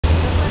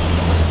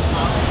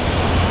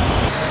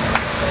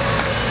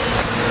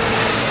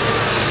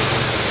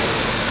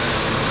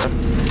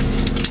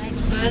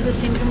é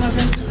sempre uma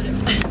aventura.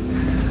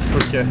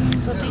 Por quê?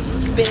 Só tem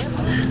gente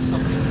bêbada. Gente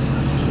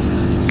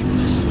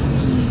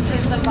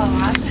saindo da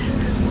balada.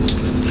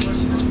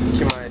 O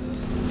que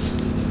mais?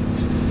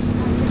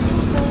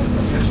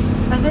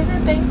 Às vezes é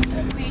bem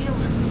tranquilo.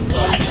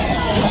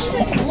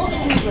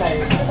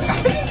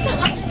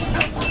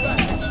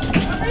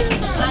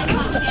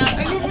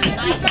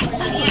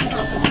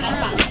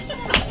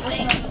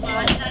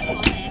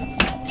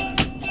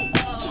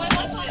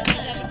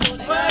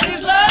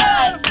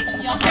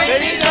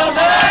 Baby, don't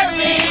hurt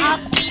me,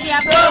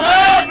 don't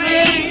hurt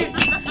me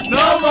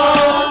no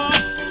more.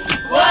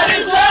 What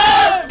is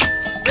love?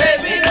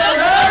 Baby, don't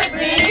hurt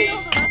me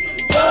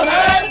no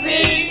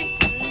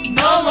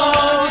more.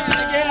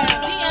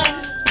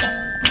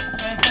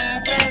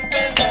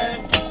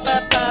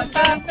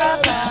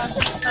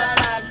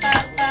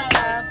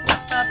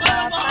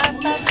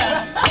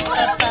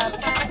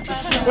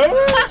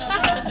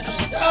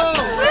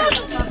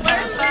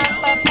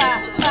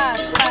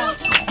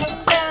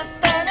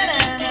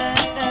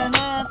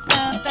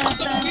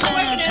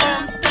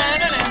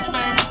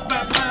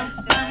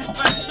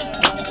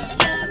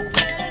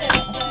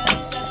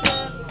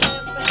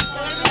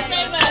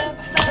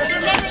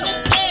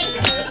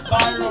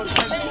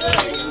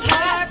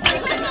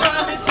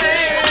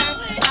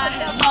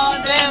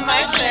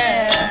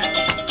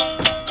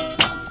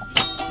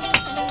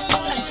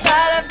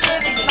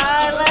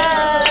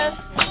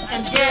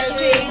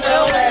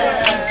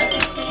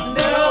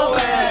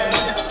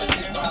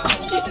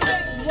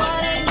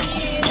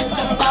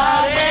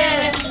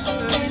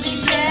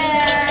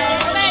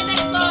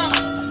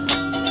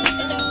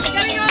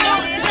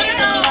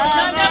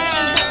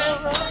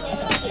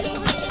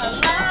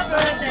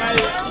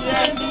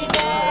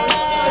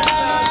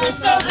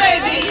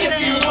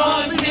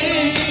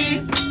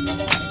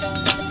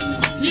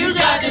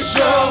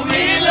 Show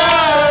me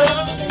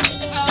love.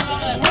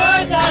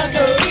 Words are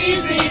so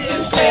easy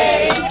to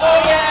say.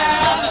 Oh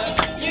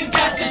yeah, you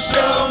got to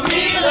show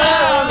me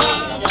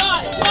love.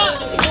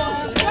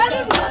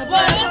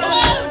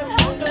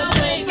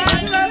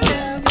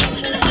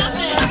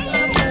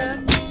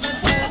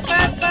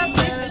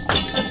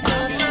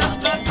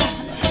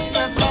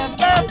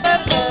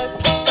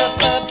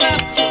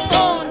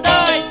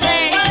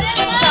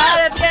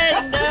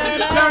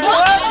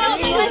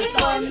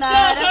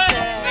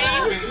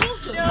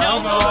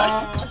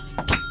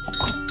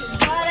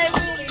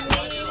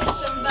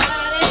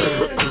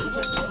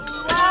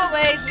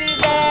 Always be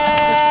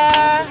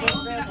there.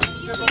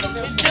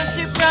 Don't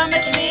you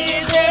promise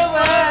me the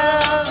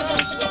world?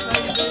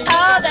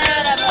 All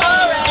that I've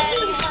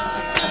already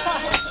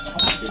had.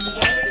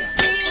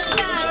 Please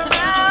come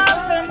out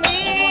for me,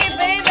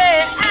 baby.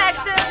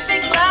 Actions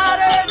speak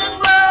louder than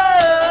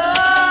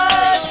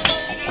words.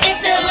 If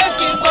you're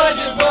looking for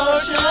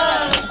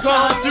devotion,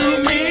 come to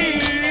me.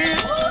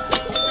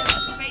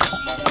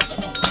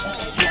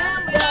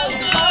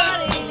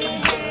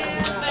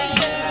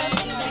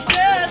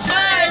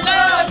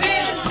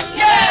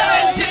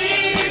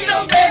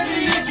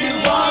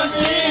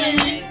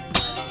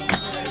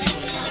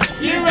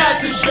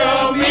 To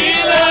show me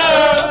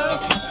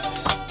love.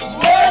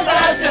 Words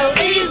are so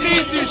easy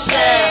to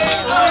share.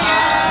 Oh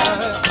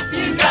yeah,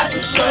 you got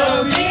to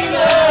show me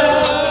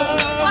love.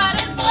 What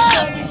is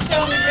love?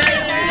 Show me,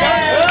 baby.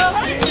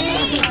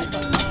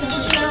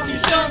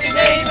 Show me,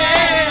 baby.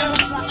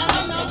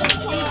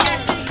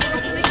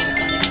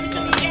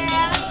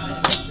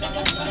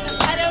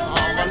 I don't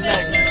wanna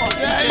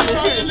I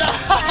need your love.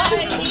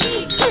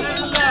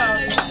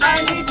 I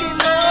need your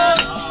love.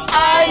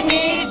 I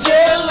need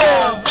your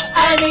love.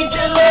 I need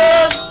your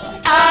love.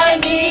 I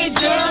need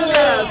your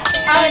love.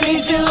 I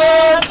need your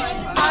love.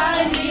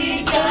 I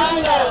need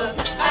your love.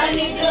 I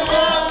need your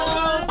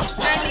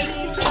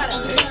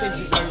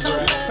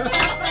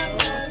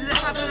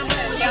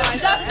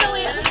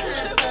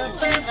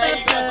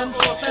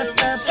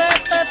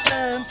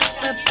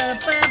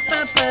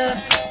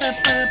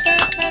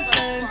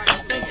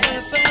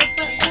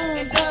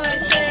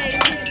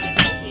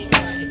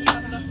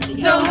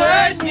Don't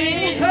hurt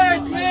me,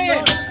 hurt me.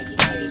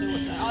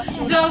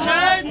 Don't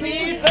hurt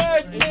me,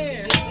 hurt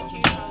me.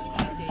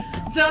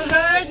 Don't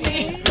hurt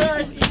me,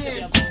 hurt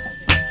me.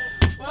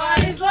 What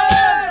is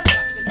love?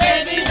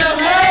 Baby, don't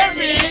hurt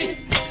me.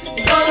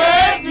 Don't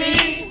hurt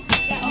me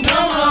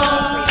no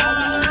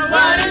more.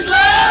 What is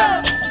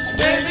love?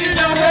 Baby,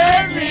 don't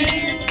hurt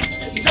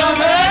me. Don't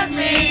hurt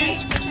me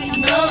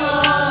no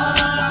more.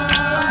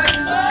 What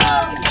is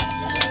love?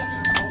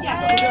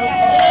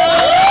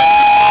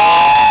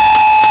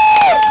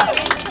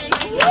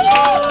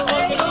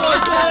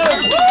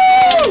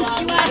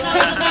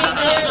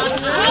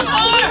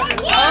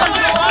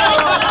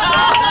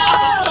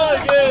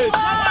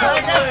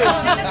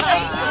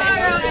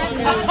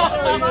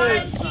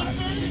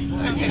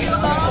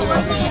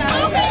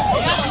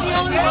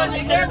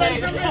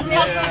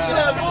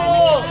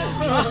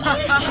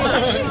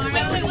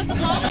 Wait, what's the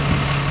call?